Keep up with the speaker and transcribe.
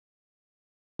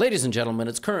Ladies and gentlemen,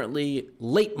 it's currently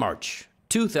late March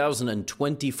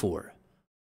 2024,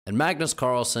 and Magnus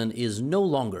Carlsen is no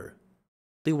longer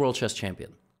the World Chess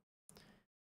Champion.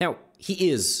 Now,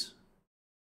 he is,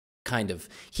 kind of.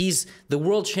 He's the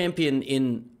World Champion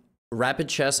in Rapid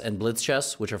Chess and Blitz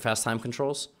Chess, which are fast time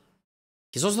controls.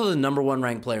 He's also the #1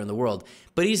 ranked player in the world,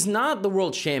 but he's not the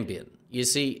World Champion. You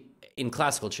see, in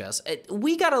classical chess,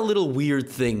 we got a little weird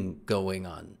thing going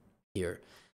on here.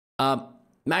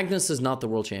 Magnus is not the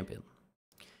world champion.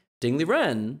 Ding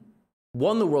Liren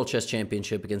won the World Chess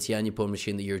Championship against Jan Nepomniachtchi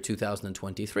in the year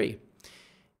 2023.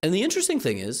 And the interesting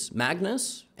thing is,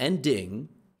 Magnus and Ding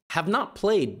have not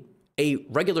played a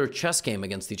regular chess game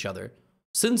against each other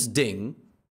since Ding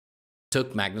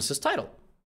took Magnus's title.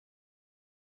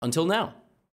 Until now.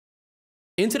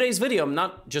 In today's video, I'm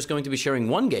not just going to be sharing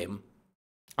one game.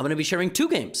 I'm going to be sharing two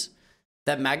games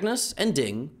that Magnus and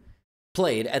Ding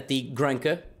played at the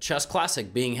Grenke Chess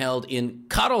Classic being held in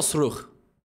Karlsruhe.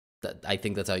 I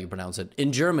think that's how you pronounce it,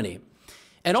 in Germany.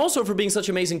 And also, for being such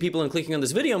amazing people and clicking on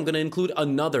this video, I'm going to include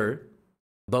another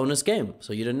bonus game.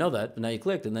 So you didn't know that, but now you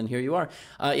clicked, and then here you are.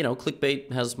 You know,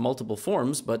 clickbait has multiple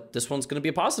forms, but this one's going to be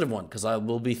a positive one, because I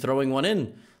will be throwing one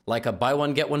in, like a buy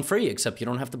one, get one free, except you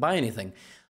don't have to buy anything.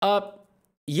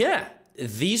 Yeah,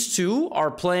 these two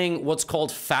are playing what's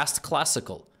called fast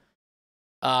classical.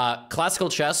 Classical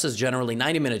chess is generally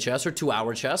 90-minute chess or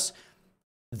 2-hour chess.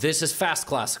 This is fast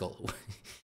classical.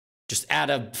 Just add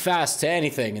a fast to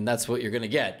anything, and that's what you're going to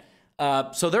get.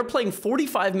 So they're playing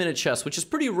 45-minute chess, which is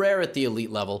pretty rare at the elite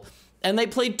level. And they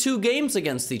played two games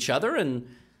against each other, and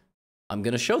I'm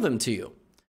going to show them to you.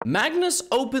 Magnus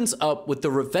opens up with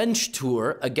the revenge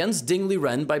tour against Ding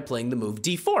Liren by playing the move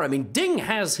d4. I mean, Ding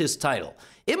has his title.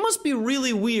 It must be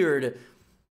really weird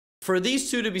for these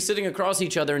two to be sitting across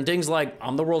each other, and Ding's like,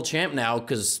 I'm the world champ now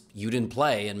because you didn't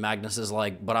play. And Magnus is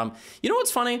like, but I'm... You know what's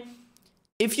funny?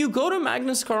 If you go to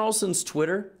Magnus Carlsen's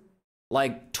Twitter,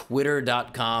 like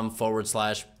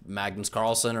twitter.com/Magnus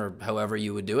Carlsen or however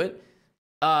you would do it,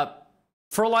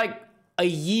 for like a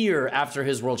year after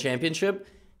his world championship,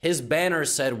 his banner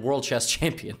said World Chess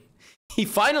Champion. He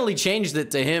finally changed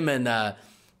it to him and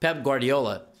Pep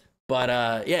Guardiola.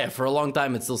 But yeah, for a long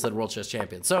time, it still said World Chess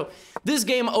Champion. So this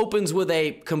game opens with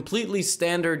a completely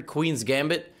standard Queen's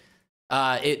Gambit.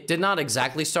 It did not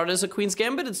exactly start as a Queen's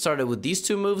Gambit. It started with these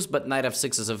two moves, but Knight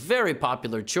f6 is a very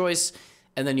popular choice.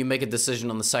 And then you make a decision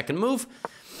on the second move.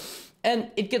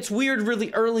 And it gets weird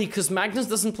really early because Magnus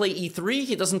doesn't play e3.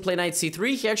 He doesn't play Knight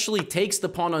c3. He actually takes the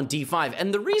pawn on d5.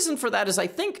 And the reason for that is I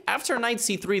think after Knight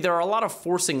c3, there are a lot of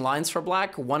forcing lines for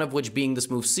black, one of which being this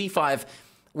move c5,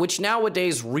 which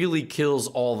nowadays really kills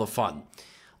all the fun.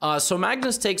 So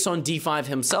Magnus takes on d5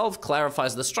 himself,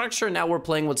 clarifies the structure. Now we're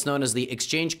playing what's known as the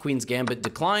exchange Queen's Gambit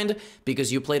declined,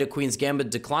 because you played a Queen's Gambit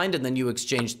declined and then you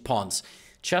exchanged pawns.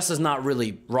 Chess is not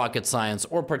really rocket science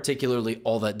or particularly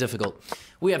all that difficult.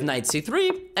 We have Knight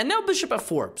c3 and now Bishop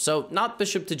f4. So not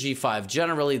Bishop to g5.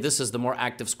 Generally, this is the more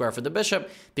active square for the bishop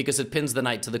because it pins the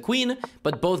knight to the queen,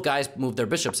 but both guys move their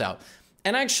bishops out.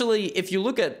 And actually, if you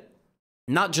look at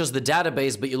not just the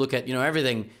database, but you look at, you know,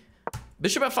 everything,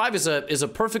 Bishop f5 is a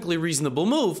perfectly reasonable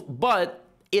move, but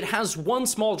it has one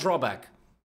small drawback.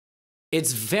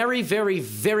 It's very, very,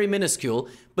 very minuscule,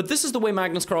 but this is the way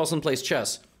Magnus Carlsen plays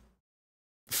chess.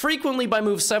 Frequently by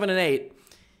moves 7 and 8,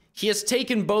 he has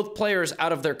taken both players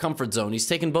out of their comfort zone. He's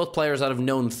taken both players out of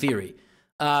known theory.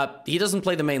 He doesn't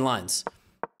play the main lines.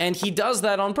 And he does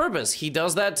that on purpose. He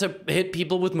does that to hit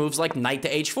people with moves like Knight to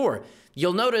h4.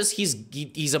 You'll notice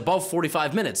he's above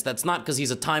 45 minutes. That's not because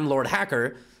he's a Time Lord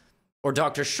hacker or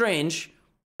Doctor Strange.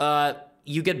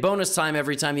 You get bonus time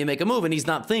every time you make a move, and he's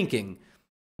not thinking.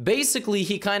 Basically,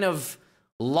 he kind of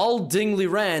lulled Ding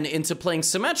Liren into playing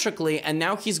symmetrically, and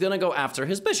now he's going to go after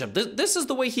his bishop. This is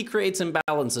the way he creates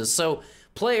imbalances. So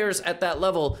players at that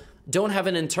level don't have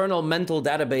an internal mental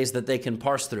database that they can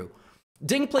parse through.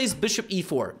 Ding plays Bishop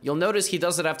e4. You'll notice he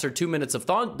does it after 2 minutes of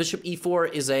thought. Bishop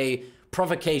e4 is a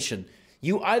provocation.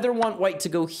 You either want white to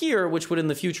go here, which would in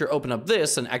the future open up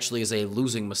this, and actually is a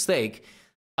losing mistake,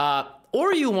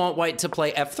 or you want white to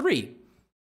play f3.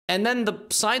 And then the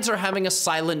sides are having a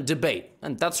silent debate.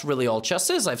 And that's really all chess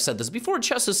is. I've said this before.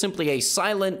 Chess is simply a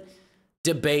silent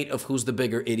debate of who's the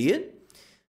bigger idiot.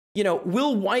 You know,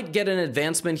 will white get an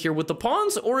advancement here with the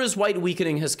pawns, or is white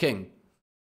weakening his king?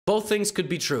 Both things could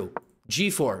be true.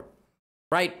 g4.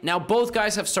 Right, now both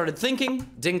guys have started thinking.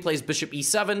 Ding plays Bishop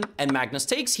e7 and Magnus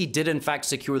takes. He did in fact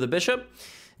secure the bishop.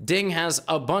 Ding has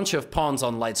a bunch of pawns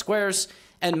on light squares,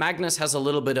 and Magnus has a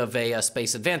little bit of a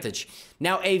space advantage.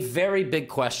 Now a very big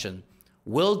question.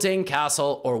 Will Ding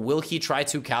castle, or will he try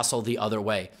to castle the other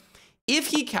way? If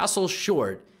he castles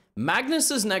short,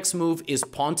 Magnus's next move is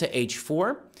pawn to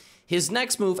h4. His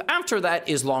next move after that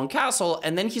is long castle,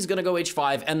 and then he's going to go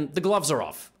h5, and the gloves are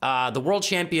off. The world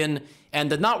champion and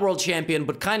the not world champion,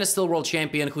 but kind of still world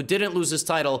champion, who didn't lose his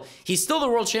title. He's still the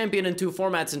world champion in 2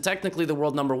 formats and technically the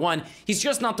world #1. He's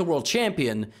just not the world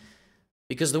champion,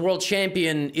 because the world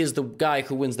champion is the guy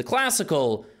who wins the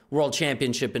classical world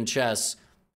championship in chess.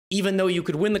 Even though you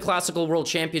could win the classical world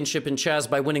championship in chess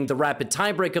by winning the rapid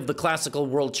tiebreak of the classical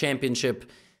world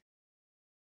championship,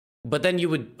 but then you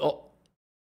would...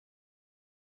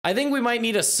 I think we might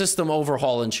need a system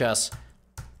overhaul in chess.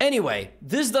 Anyway,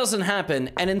 this doesn't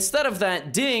happen, and instead of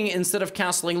that, Ding, instead of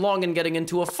castling long and getting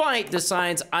into a fight,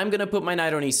 decides, I'm gonna put my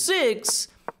knight on e6,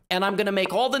 and I'm gonna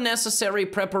make all the necessary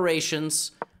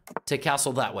preparations to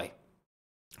castle that way.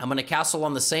 I'm gonna castle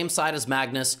on the same side as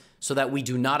Magnus so that we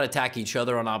do not attack each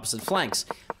other on opposite flanks.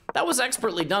 That was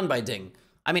expertly done by Ding.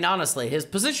 I mean, honestly, his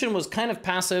position was kind of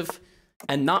passive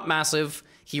and not massive.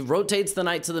 He rotates the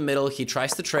knight to the middle, he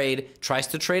tries to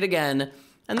trade again,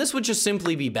 and this would just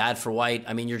simply be bad for white.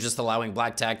 I mean, you're just allowing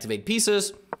black to activate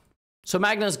pieces. So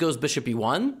Magnus goes bishop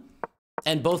e1,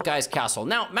 and both guys castle.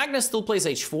 Now, Magnus still plays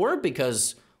h4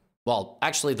 because, well,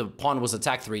 actually the pawn was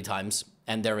attacked 3 times,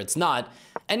 and there it's not.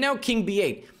 And now king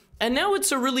b8. And now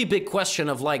it's a really big question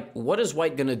of, like, what is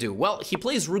white gonna do? Well, he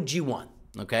plays rook g1,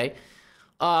 okay?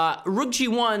 Rook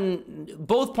g1,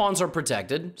 both pawns are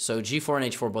protected, so g4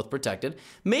 and h4 both protected.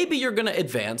 Maybe you're gonna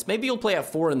advance, maybe you'll play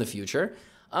f4 in the future,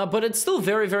 but it's still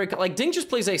very, very, like, Ding just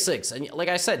plays a6, and like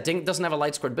I said, Ding doesn't have a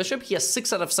light squared bishop. He has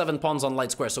 6 out of 7 pawns on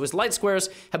light squares, so his light squares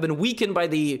have been weakened by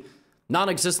the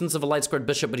non-existence of a light squared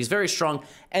bishop, but he's very strong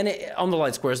and on the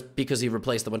light squares because he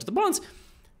replaced a bunch of the pawns,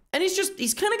 and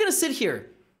he's kind of gonna sit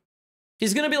here.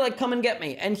 He's gonna be like, come and get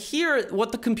me. And here,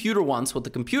 what the computer wants,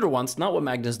 not what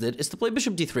Magnus did, is to play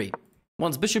bishop d3.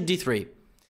 Wants bishop d3.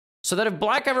 So that if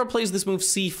black ever plays this move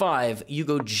c5, you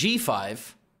go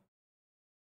g5,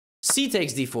 c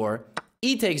takes d4,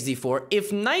 e takes d4.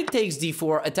 If knight takes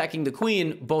d4, attacking the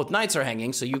queen, both knights are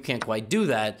hanging, so you can't quite do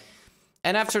that.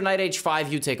 And after knight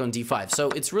h5, you take on d5. So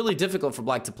it's really difficult for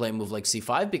black to play a move like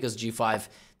c5 because g5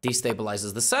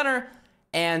 destabilizes the center.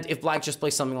 And if black just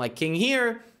plays something like king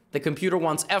here, the computer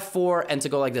wants f4 and to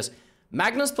go like this.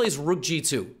 Magnus plays rook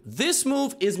g2. This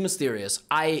move is mysterious.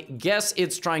 I guess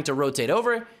it's trying to rotate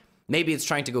over. Maybe it's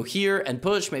trying to go here and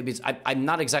push. Maybe it's... I'm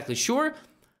not exactly sure.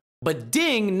 But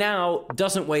Ding now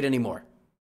doesn't wait anymore.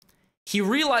 He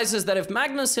realizes that if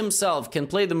Magnus himself can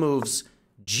play the moves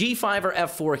g5 or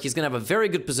f4, he's going to have a very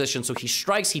good position. So he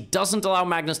strikes. He doesn't allow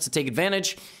Magnus to take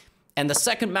advantage. And the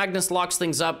second Magnus locks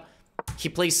things up, he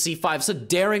plays c5. It's a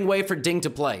daring way for Ding to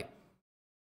play.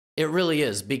 It really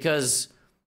is, because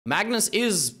Magnus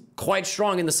is quite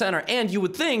strong in the center, and you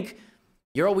would think,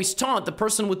 you're always taught, the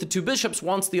person with the 2 bishops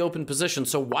wants the open position,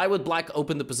 so why would black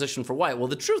open the position for white? Well,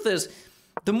 the truth is,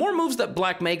 the more moves that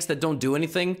black makes that don't do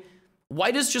anything,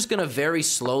 white is just gonna very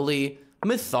slowly,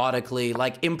 methodically,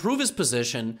 like, improve his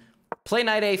position, play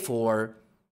knight a4,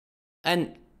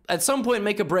 and at some point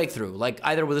make a breakthrough, like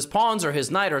either with his pawns or his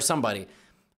knight or somebody.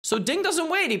 So Ding doesn't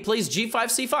wait, he plays g5,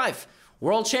 c5.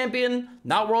 World champion,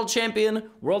 not world champion,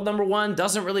 world #1,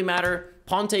 doesn't really matter.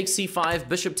 Pawn takes c5,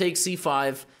 bishop takes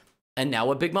c5, and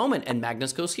now a big moment, and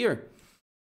Magnus goes here.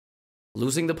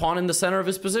 Losing the pawn in the center of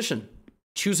his position.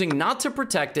 Choosing not to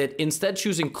protect it, instead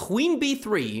choosing queen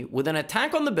b3 with an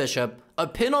attack on the bishop, a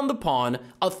pin on the pawn,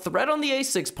 a threat on the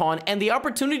a6 pawn, and the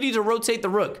opportunity to rotate the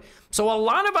rook. So a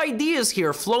lot of ideas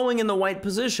here flowing in the white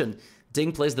position.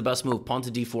 Ding plays the best move, pawn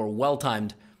to d4,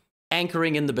 well-timed,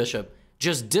 anchoring in the bishop.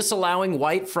 Just disallowing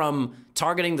white from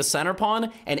targeting the center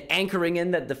pawn and anchoring in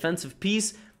that defensive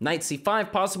piece. Knight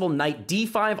c5 possible, knight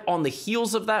d5 on the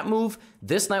heels of that move.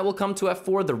 This knight will come to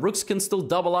f4. The rooks can still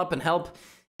double up and help.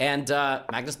 And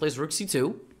Magnus plays rook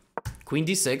c2, queen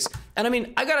d6. And I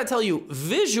mean, I gotta tell you,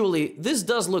 visually, this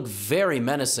does look very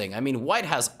menacing. I mean, white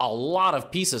has a lot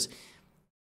of pieces.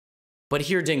 But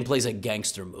here Ding plays a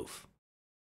gangster move.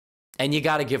 And you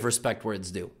gotta give respect where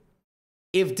it's due.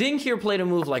 If Ding here played a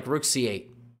move like rook c8,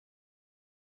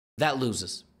 that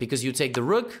loses. Because you take the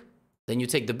rook, then you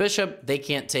take the bishop, they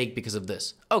can't take because of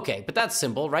this. Okay, but that's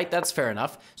simple, right? That's fair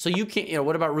enough. So you can't,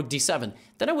 what about rook d7?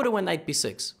 Then I would have went knight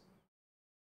b6.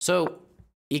 So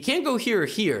you can't go here or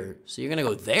here. So you're gonna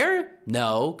go there?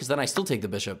 No, because then I still take the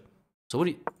bishop. So what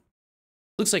do you...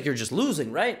 Looks like you're just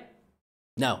losing, right?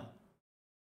 No.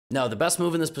 No, the best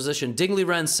move in this position, Ding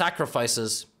Liren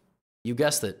sacrifices, you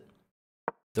guessed it,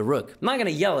 the rook. I'm not going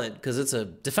to yell it because it's a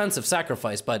defensive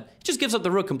sacrifice, but it just gives up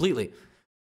the rook completely.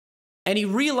 And he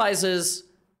realizes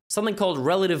something called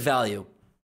relative value.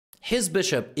 His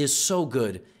bishop is so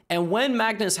good. And when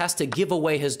Magnus has to give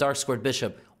away his dark squared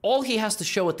bishop, all he has to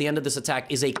show at the end of this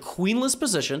attack is a queenless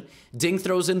position. Ding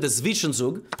throws in the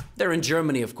Zwischenzug. They're in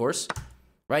Germany, of course,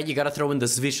 right? You got to throw in the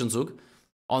Zwischenzug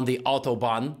on the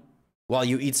Autobahn while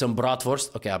you eat some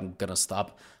bratwurst. Okay, I'm going to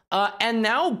stop. And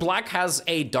now black has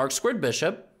a dark squared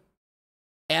bishop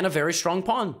and a very strong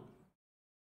pawn.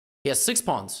 He has 6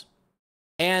 pawns.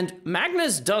 And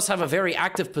Magnus does have a very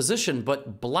active position,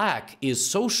 but black is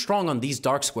so strong on these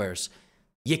dark squares.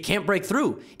 You can't break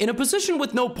through. In a position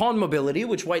with no pawn mobility,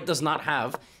 which white does not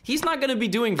have, he's not going to be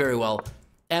doing very well.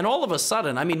 And all of a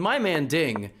sudden, I mean, my man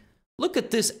Ding, look at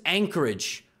this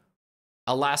Anchorage,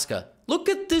 Alaska. Look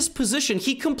at this position.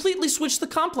 He completely switched the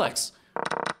complex.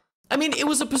 I mean, it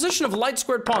was a position of light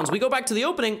squared pawns. We go back to the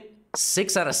opening,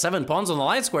 6 out of 7 pawns on the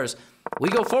light squares. We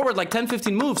go forward like 10,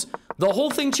 15 moves. The whole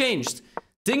thing changed.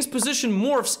 Ding's position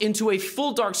morphs into a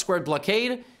full dark squared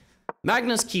blockade.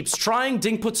 Magnus keeps trying.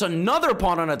 Ding puts another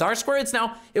pawn on a dark square.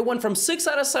 It went from 6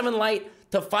 out of 7 light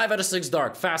to 5 out of 6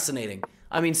 dark. Fascinating.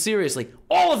 I mean, seriously,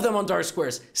 all of them on dark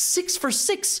squares. 6 for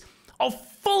 6. A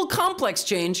full complex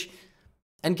change.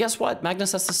 And guess what?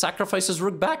 Magnus has to sacrifice his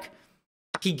rook back.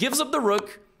 He gives up the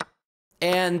rook,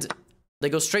 and they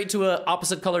go straight to an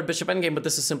opposite colored bishop endgame, but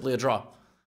this is simply a draw.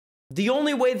 The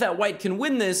only way that white can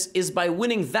win this is by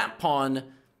winning that pawn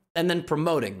and then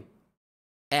promoting.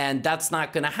 And that's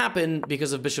not going to happen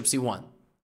because of bishop c1.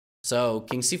 So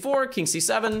king c4, king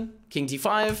c7, king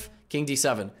d5, king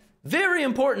d7. Very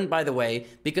important, by the way,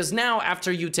 because now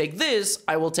after you take this,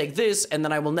 I will take this, and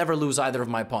then I will never lose either of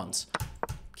my pawns.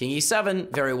 King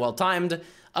e7, very well timed.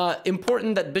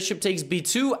 Important that bishop takes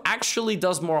b2 actually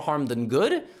does more harm than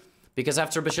good, because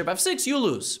after bishop f6, you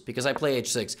lose, because I play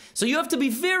h6. So you have to be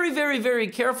very, very, very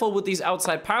careful with these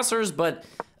outside passers, but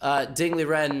Ding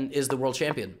Liren is the world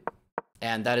champion.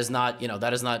 And that is not,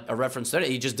 that is not a reference to it.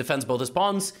 He just defends both his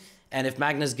pawns, and if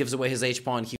Magnus gives away his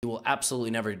h-pawn, he will absolutely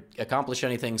never accomplish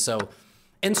anything. So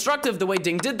instructive the way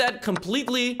Ding did that,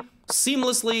 completely,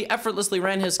 seamlessly, effortlessly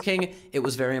ran his king. It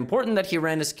was very important that he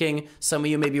ran his king. Some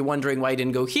of you may be wondering why he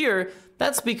didn't go here.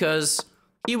 That's because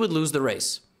he would lose the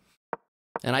race.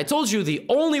 And I told you the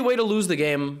only way to lose the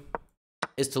game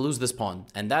is to lose this pawn.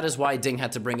 And that is why Ding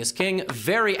had to bring his king.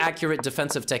 Very accurate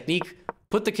defensive technique.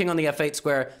 Put the king on the f8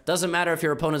 square. Doesn't matter if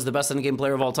your opponent's the best endgame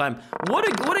player of all time. What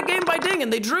a game by Ding,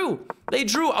 and they drew. They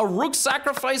drew a rook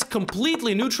sacrifice,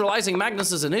 completely neutralizing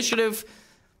Magnus's initiative.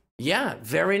 Yeah,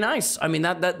 very nice. I mean,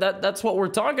 that's what we're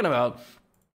talking about.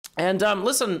 And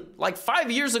listen, like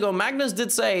 5 years ago, Magnus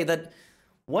did say that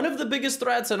one of the biggest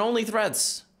threats and only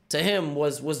threats to him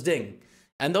was Ding.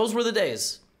 And those were the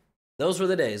days. Those were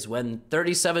the days when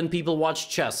 37 people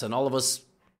watched chess and all of us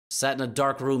sat in a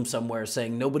dark room somewhere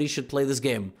saying nobody should play this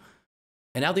game.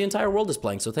 And now the entire world is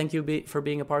playing, so thank you for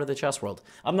being a part of the chess world.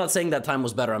 I'm not saying that time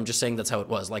was better, I'm just saying that's how it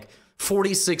was. Like,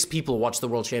 46 people watched the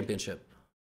World Championship.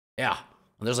 Yeah,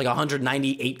 and there's like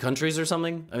 198 countries or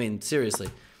something. I mean, seriously.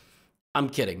 I'm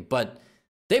kidding, but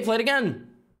they played again.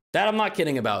 That I'm not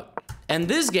kidding about. And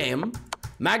this game,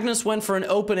 Magnus went for an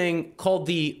opening called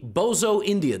the Bozo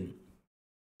Indian.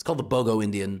 It's called the Bogo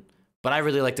Indian. But I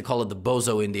really like to call it the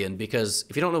Bozo Indian because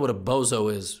if you don't know what a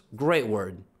bozo is, great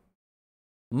word.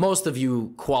 Most of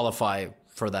you qualify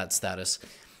for that status.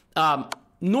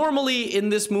 Normally in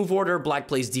this move order, black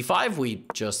plays d5. We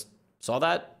just saw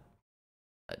that.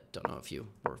 I don't know if you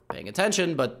were paying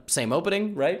attention, but same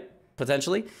opening, right?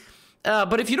 Potentially.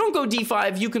 But if you don't go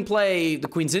d5, you can play the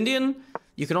Queen's Indian.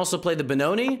 You can also play the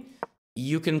Benoni.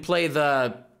 You can play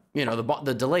the,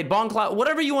 the delayed Bon Cloud,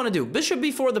 whatever you want to do. Bishop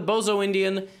b4, the Bozo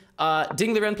Indian.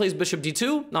 Ding Liren plays bishop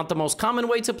d2, not the most common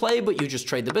way to play, but you just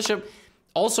trade the bishop.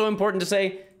 Also important to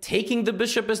say, taking the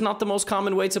bishop is not the most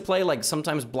common way to play. Like,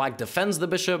 sometimes black defends the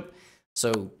bishop,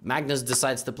 so Magnus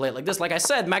decides to play it like this. Like I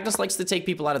said, Magnus likes to take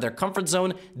people out of their comfort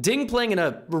zone. Ding playing in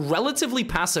a relatively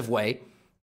passive way.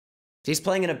 He's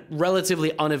playing in a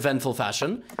relatively uneventful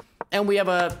fashion. And we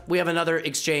have another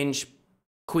exchange,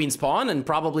 queen's pawn, and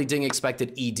probably Ding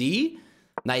expected ed,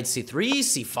 knight c3,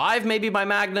 c5 maybe by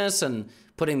Magnus, and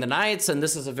putting the knights, and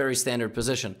this is a very standard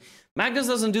position. Magnus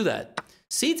doesn't do that.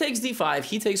 C takes d5,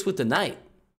 he takes with the knight.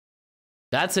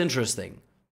 That's interesting.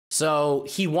 So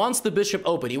he wants the bishop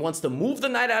open. He wants to move the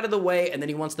knight out of the way, and then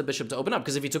he wants the bishop to open up,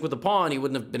 because if he took with the pawn, he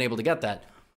wouldn't have been able to get that.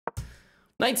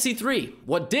 Knight c3.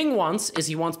 What Ding wants is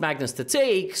he wants Magnus to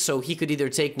take, so he could either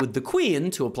take with the queen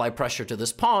to apply pressure to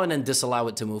this pawn and disallow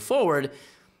it to move forward.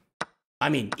 I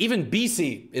mean, even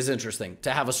BC is interesting, to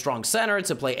have a strong center,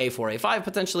 to play a4, a5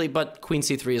 potentially, but queen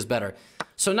c3 is better.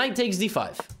 So knight takes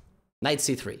d5, knight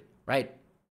c3, right?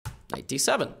 Knight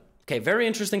d7. Okay, very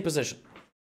interesting position.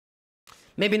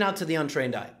 Maybe not to the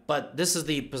untrained eye, but this is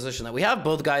the position that we have.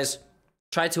 Both guys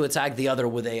try to attack the other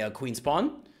with a queen's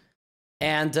pawn.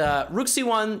 And rook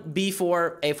c1,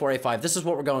 b4, a4, a5. This is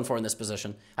what we're going for in this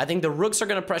position. I think the rooks are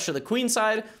going to pressure the queen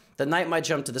side. The knight might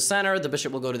jump to the center. The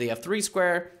bishop will go to the f3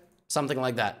 square. Something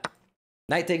like that.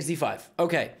 Knight takes d5.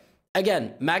 Okay.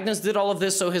 Again, Magnus did all of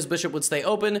this so his bishop would stay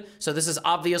open. So this is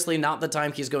obviously not the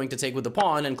time he's going to take with the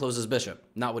pawn and close his bishop.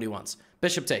 Not what he wants.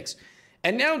 Bishop takes.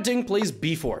 And now Ding plays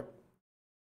b4.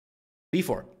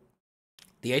 b4.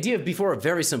 The idea of b4 is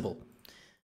very simple.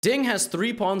 Ding has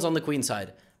 3 pawns on the queen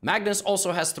side. Magnus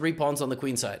also has 3 pawns on the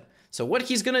queen side. So what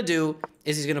he's going to do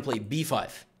is he's going to play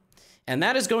b5. And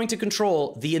that is going to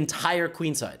control the entire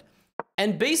queen side.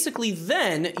 And basically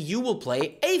then you will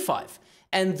play a5.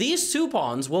 And these 2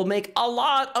 pawns will make a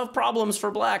lot of problems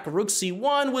for black. Rook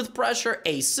c1 with pressure,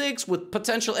 a6 with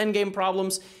potential endgame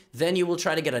problems. Then you will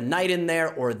try to get a knight in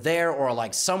there, or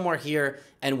like somewhere here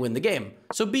and win the game.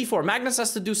 So b4, Magnus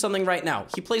has to do something right now.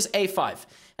 He plays a5.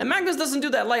 And Magnus doesn't do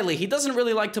that lightly. He doesn't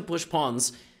really like to push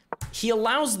pawns. He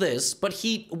allows this, but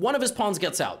one of his pawns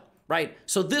gets out, right?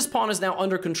 So this pawn is now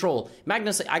under control.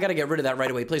 Magnus, I got to get rid of that right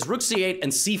away. He plays rook c8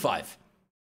 and c5.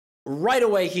 Right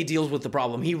away, he deals with the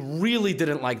problem. He really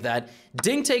didn't like that.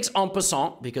 Ding takes en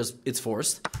passant because it's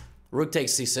forced. Rook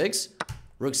takes c6.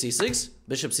 Rook c6.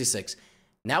 Bishop c6.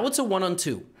 Now it's a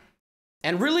 1-on-2.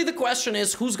 And really the question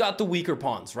is, who's got the weaker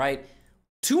pawns, right?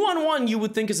 2-on-1 you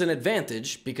would think is an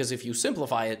advantage because if you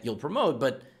simplify it, you'll promote.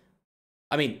 But,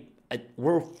 I mean,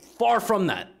 we're far from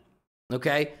that,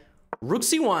 okay? Rook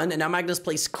c1, and now Magnus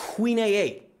plays queen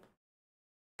a8,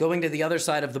 going to the other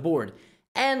side of the board.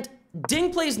 And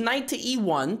Ding plays knight to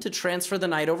e1 to transfer the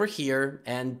knight over here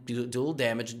and do dual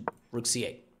damage, rook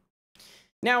c8.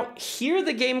 Now, here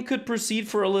the game could proceed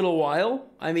for a little while.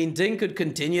 I mean, Ding could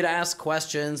continue to ask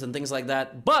questions and things like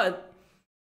that, but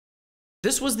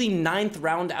this was the 9th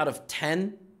round out of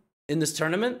 10 in this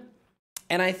tournament,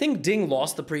 and I think Ding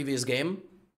lost the previous game.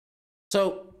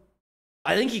 So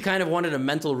I think he kind of wanted a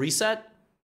mental reset,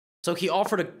 so he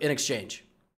offered an exchange.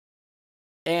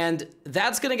 And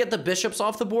that's going to get the bishops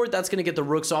off the board. That's going to get the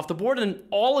rooks off the board. And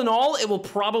all in all, it will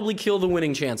probably kill the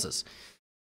winning chances.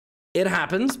 It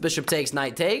happens. Bishop takes,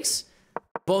 knight takes.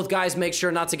 Both guys make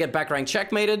sure not to get back rank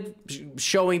checkmated,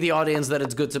 showing the audience that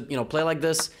it's good to, play like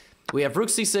this. We have rook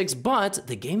c6, but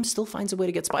the game still finds a way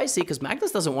to get spicy because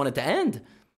Magnus doesn't want it to end.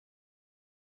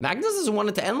 Magnus doesn't want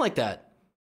it to end like that.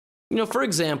 For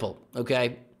example,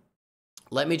 okay,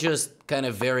 let me just kind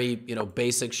of very,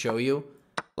 basic show you.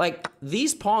 Like,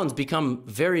 these pawns become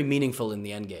very meaningful in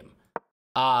the endgame.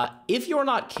 If you're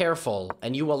not careful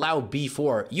and you allow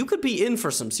b4, you could be in for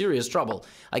some serious trouble.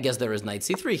 I guess there is knight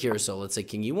c3 here, so let's say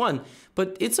king e1.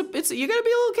 But you gotta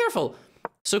be a little careful.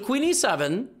 So queen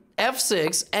e7,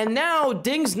 f6, and now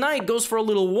Ding's knight goes for a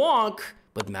little walk,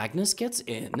 but Magnus gets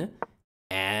in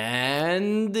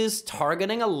and is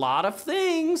targeting a lot of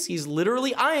things. He's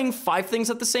literally eyeing 5 things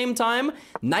at the same time.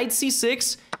 Knight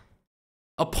c6.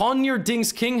 A pawn near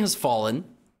Ding's king has fallen.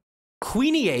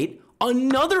 Queen e8.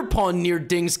 Another pawn near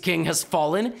Ding's king has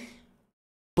fallen.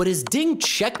 But is Ding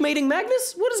checkmating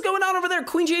Magnus? What is going on over there?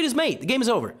 Queen g8 is mate. The game is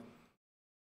over.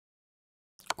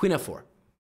 Queen f4.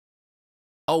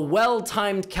 A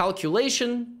well-timed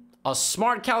calculation. A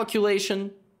smart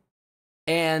calculation.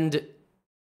 And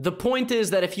the point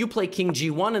is that if you play king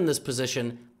g1 in this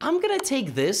position, I'm going to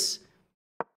take this.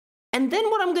 And then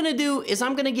what I'm going to do is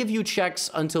I'm going to give you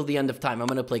checks until the end of time. I'm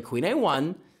going to play queen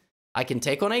a1. I can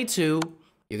take on a2.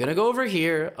 You're going to go over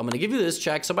here. I'm going to give you this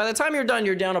check. So by the time you're done,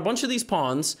 you're down a bunch of these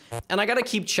pawns. And I got to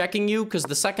keep checking you because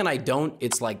the second I don't,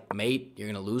 it's like mate.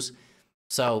 You're going to lose.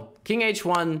 So king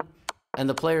h1 and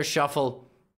the players shuffle.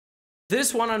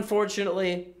 This one,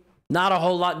 unfortunately, not a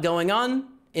whole lot going on.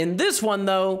 In this one,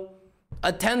 though,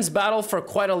 a tense battle for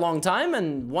quite a long time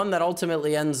and one that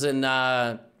ultimately ends in...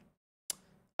 a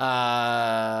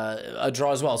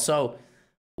draw as well. So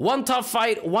one tough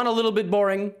fight, one a little bit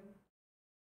boring,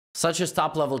 such as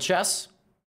top level chess.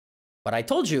 But I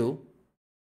told you,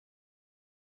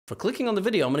 for clicking on the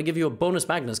video, I'm going to give you a bonus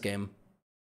Magnus game.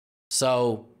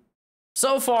 So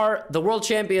far, the world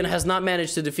champion has not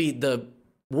managed to defeat the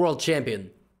world champion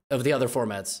of the other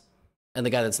formats and the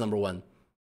guy that's #1.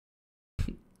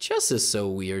 Chess is so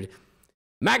weird.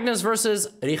 Magnus versus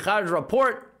Richard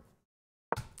Rapport.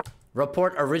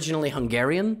 Rapport originally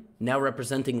Hungarian, now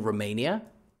representing Romania.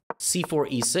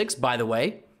 c4, e6, by the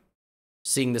way.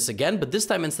 Seeing this again, but this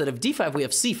time instead of d5, we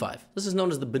have c5. This is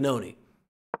known as the Benoni.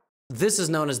 This is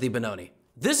known as the Benoni.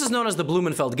 This is known as the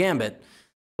Blumenfeld Gambit,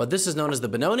 but this is known as the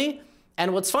Benoni.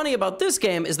 And what's funny about this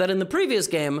game is that in the previous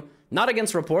game, not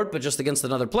against Rapport, but just against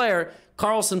another player,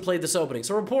 Carlsen played this opening.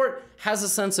 So Rapport has a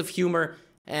sense of humor,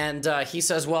 and he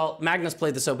says, well, Magnus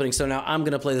played this opening, so now I'm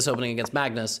going to play this opening against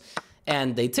Magnus.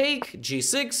 And they take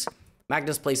g6.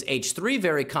 Magnus plays h3,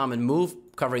 very common move,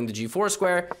 covering the g4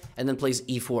 square, and then plays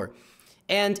e4.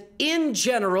 And in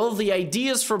general, the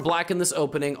ideas for black in this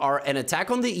opening are an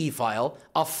attack on the e-file,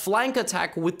 a flank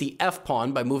attack with the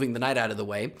f-pawn by moving the knight out of the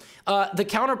way, the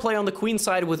counterplay on the queen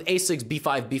side with a6,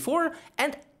 b5, b4,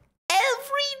 and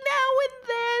every now and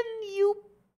then you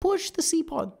push the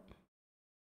c-pawn.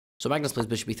 So Magnus plays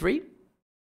bishop e3.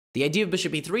 The idea of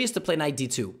bishop e3 is to play knight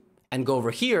d2 and go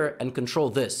over here and control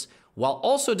this, while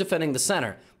also defending the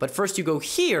center. But first you go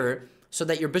here so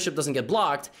that your bishop doesn't get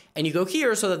blocked, and you go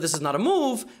here so that this is not a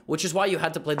move, which is why you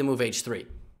had to play the move h3.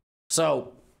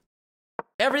 So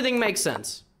everything makes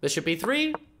sense. Bishop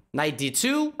e3, knight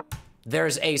d2,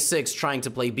 there's a6 trying to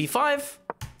play b5,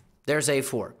 there's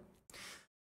a4.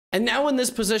 And now in this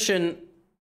position,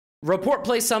 Rapport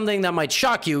plays something that might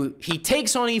shock you. He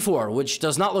takes on e4, which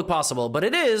does not look possible, but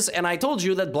it is, and I told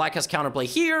you that black has counterplay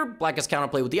here, black has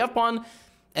counterplay with the f-pawn,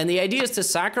 and the idea is to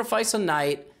sacrifice a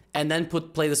knight and then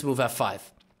play this move f5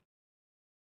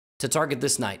 to target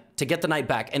this knight, to get the knight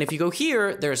back. And if you go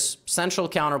here, there's central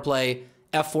counterplay,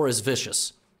 f4 is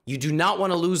vicious. You do not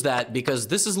want to lose that because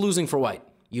this is losing for white.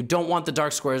 You don't want the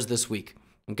dark squares this week,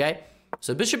 okay?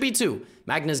 So bishop e2,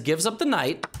 Magnus gives up the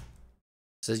knight,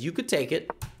 says you could take it.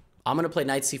 I'm going to play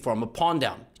knight c4. I'm a pawn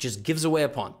down. Just gives away a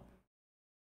pawn.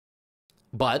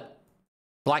 But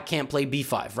black can't play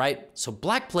b5, right? So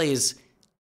black plays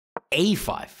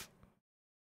a5,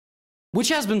 which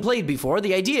has been played before.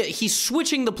 The idea, he's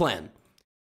switching the plan.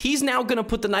 He's now going to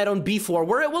put the knight on b4,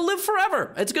 where it will live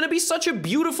forever. It's going to be such a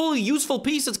beautiful, useful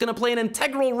piece. It's going to play an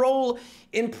integral role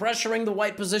in pressuring the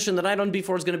white position. The knight on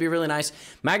b4 is going to be really nice.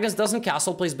 Magnus doesn't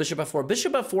castle, plays bishop f4.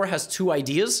 Bishop f4 has two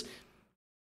ideas.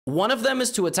 One of them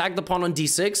is to attack the pawn on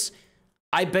d6.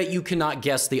 I bet you cannot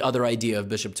guess the other idea of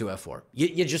bishop to f4.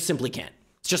 You just simply can't.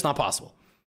 It's just not possible.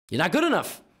 You're not good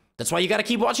enough. That's why you got to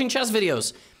keep watching chess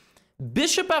videos.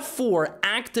 Bishop f4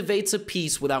 activates a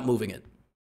piece without moving it.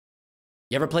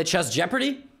 You ever play Chess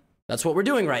Jeopardy? That's what we're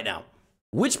doing right now.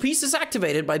 Which piece is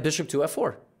activated by bishop to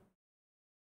f4?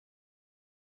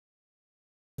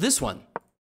 This one.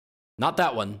 Not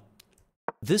that one.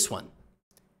 This one.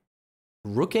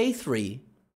 Rook a3,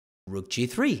 rook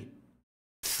g3.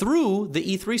 Through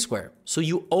the e3 square. So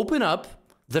you open up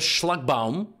the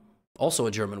Schlagbaum, also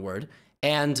a German word,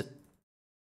 and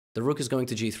the rook is going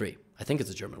to g3. I think it's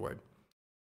a German word.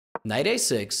 Knight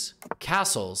a6,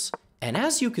 castles, and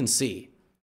as you can see,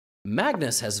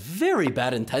 Magnus has very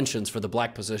bad intentions for the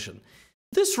black position.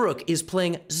 This rook is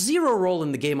playing zero role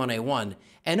in the game on a1,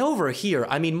 and over here,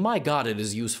 I mean, my God, it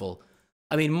is useful.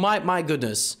 I mean, my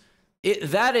goodness,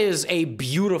 that is a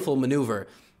beautiful maneuver.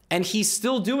 And he's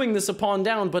still doing this a pawn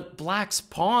down, but black's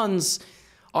pawns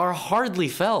are hardly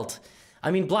felt.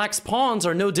 I mean, black's pawns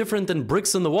are no different than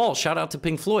bricks in the wall. Shout out to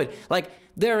Pink Floyd. Like,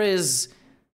 there is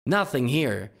nothing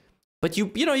here. But you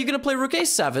know, you're going to play rook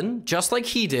a7, just like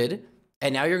he did.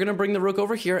 And now you're going to bring the rook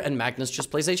over here, and Magnus just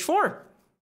plays h4.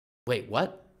 Wait,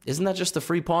 what? Isn't that just the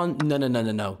free pawn?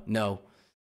 No,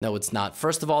 it's not.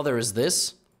 First of all, there is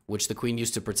this, which the queen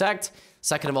used to protect.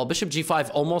 Second of all, bishop g5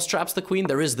 almost traps the queen.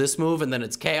 There is this move, and then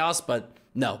it's chaos, but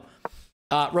no.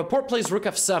 Rapport plays rook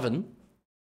f7.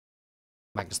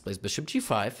 Magnus plays bishop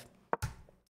g5.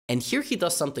 And here he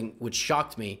does something which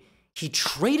shocked me. He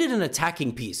traded an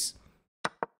attacking piece.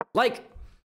 Like,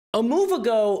 a move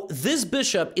ago, this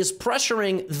bishop is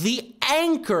pressuring the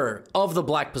anchor of the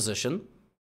black position.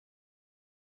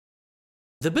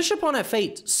 The bishop on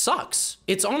f8 sucks.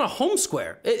 It's on a home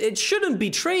square. It shouldn't be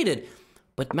traded.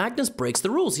 But Magnus breaks the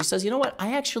rules. He says, you know what?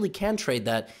 I actually can trade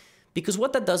that because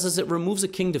what that does is it removes a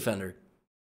king defender.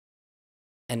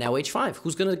 And now h5.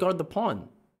 Who's going to guard the pawn?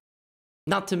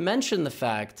 Not to mention the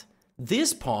fact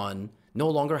this pawn no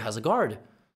longer has a guard.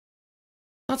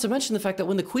 Not to mention the fact that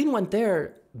when the queen went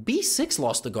there, b6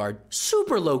 lost the guard.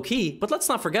 Super low key, but let's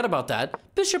not forget about that.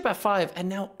 Bishop f5, and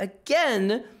now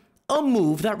again, a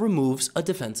move that removes a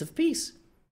defensive piece.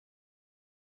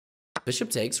 Bishop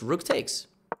takes, rook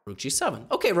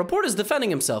g7. Okay, Rapport is defending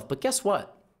himself, but guess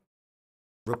what?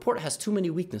 Rapport has too many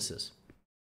weaknesses.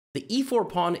 The e4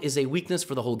 pawn is a weakness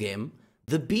for the whole game.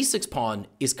 The b6 pawn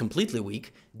is completely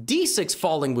weak. d6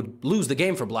 falling would lose the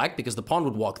game for black because the pawn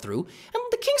would walk through. And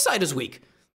the king side is weak.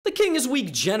 The king is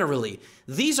weak generally.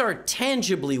 These are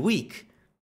tangibly weak.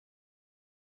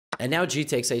 And now g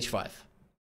takes h5.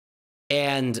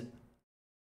 And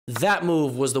that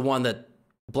move was the one that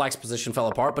black's position fell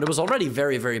apart, but it was already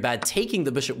very, very bad. Taking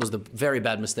the bishop was the very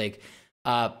bad mistake.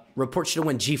 Rapport should have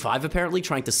went g5, apparently,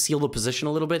 trying to seal the position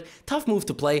a little bit. Tough move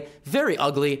to play. Very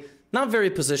ugly. Not very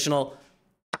positional.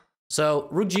 So,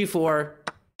 rook g4,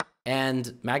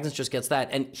 and Magnus just gets that.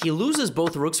 And he loses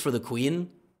both rooks for the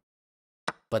queen.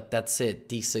 but that's it.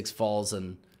 D6 falls,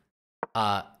 and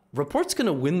Report's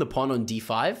gonna win the pawn on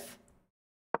D5.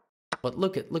 But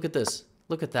look at this.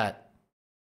 Look at that.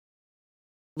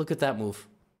 Look at that move.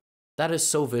 That is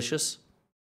so vicious.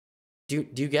 Do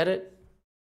you get it?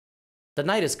 The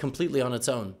knight is completely on its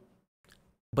own.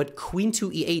 But queen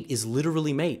to e8 is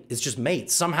literally mate. It's just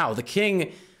mate. Somehow the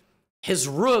king, his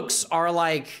rooks are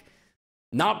like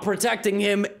not protecting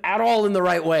him at all in the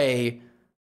right way.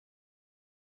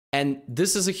 And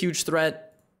this is a huge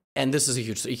threat. And this is a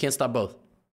huge threat. You can't stop both.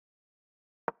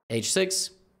 H6,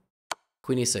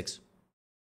 queen e6.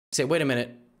 You say, wait a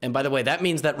minute. And by the way, that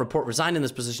means that Report resigned in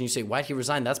this position. You say, why'd he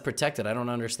resign? That's protected. I don't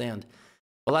understand.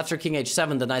 Well, after king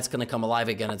h7, the knight's going to come alive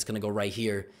again. It's going to go right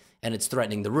here. And it's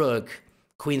threatening the rook.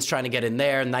 Queen's trying to get in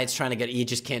there. Knight's trying to get... You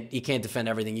can't defend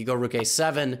everything. You go rook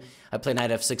a7. I play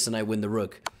knight f6 and I win the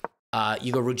rook.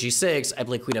 You go rook g6. I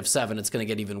play queen f7. It's going to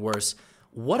get even worse.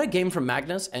 What a game from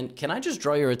Magnus. And can I just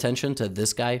draw your attention to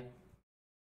this guy?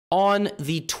 On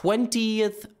the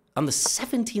 20th... On the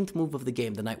 17th move of the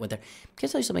game, the knight went there. Can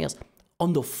I tell you something else?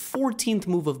 On the 14th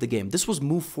move of the game, this was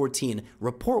move 14,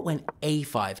 Report went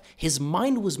a5. His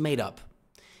mind was made up.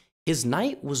 His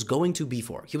knight was going to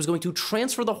b4. He was going to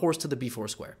transfer the horse to the b4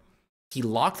 square. He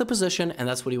locked the position, and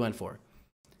that's what he went for.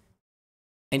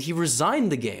 And he resigned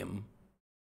the game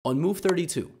on move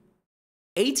 32.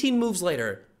 18 moves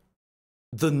later,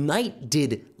 the knight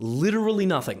did literally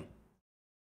nothing.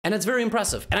 And it's very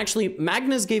impressive. And actually,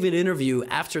 Magnus gave an interview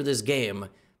after this game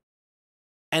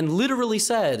and literally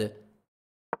said,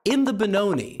 in the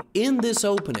Benoni, in this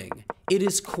opening, it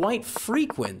is quite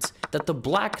frequent that the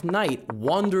black knight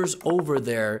wanders over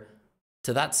there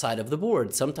to that side of the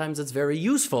board. Sometimes it's very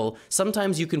useful.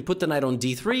 Sometimes you can put the knight on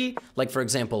d3. Like, for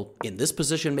example, in this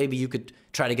position, maybe you could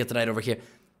try to get the knight over here.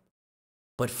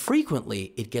 But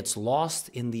frequently, it gets lost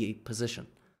in the position.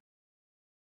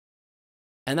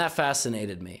 And that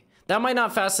fascinated me. That might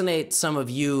not fascinate some of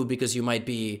you because you might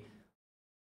be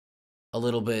a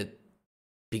little bit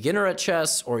beginner at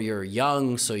chess, or you're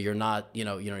young, so you're not,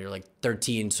 you're like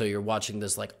 13, so you're watching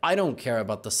this like, I don't care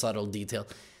about the subtle detail.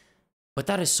 But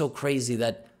that is so crazy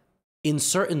that in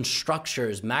certain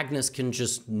structures, Magnus can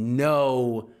just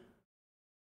know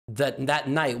that that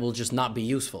knight will just not be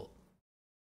useful.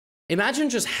 Imagine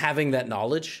just having that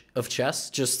knowledge of chess,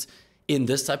 just in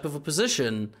this type of a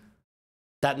position,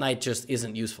 that knight just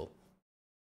isn't useful.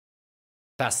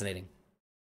 Fascinating.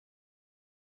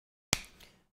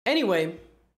 Anyway,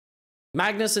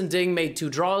 Magnus and Ding made 2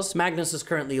 draws. Magnus is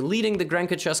currently leading the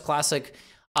Grenka Chess Classic,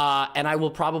 and I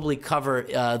will probably cover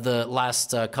the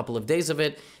last couple of days of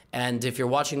it. And if you're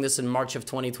watching this in March of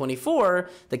 2024,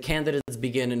 the candidates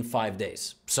begin in 5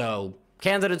 days. So,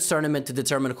 candidates tournament to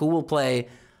determine who will play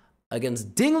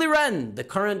against Ding Liren, the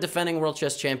current defending World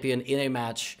Chess Champion, in a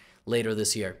match later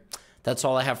this year. That's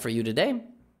all I have for you today.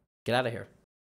 Get out of here.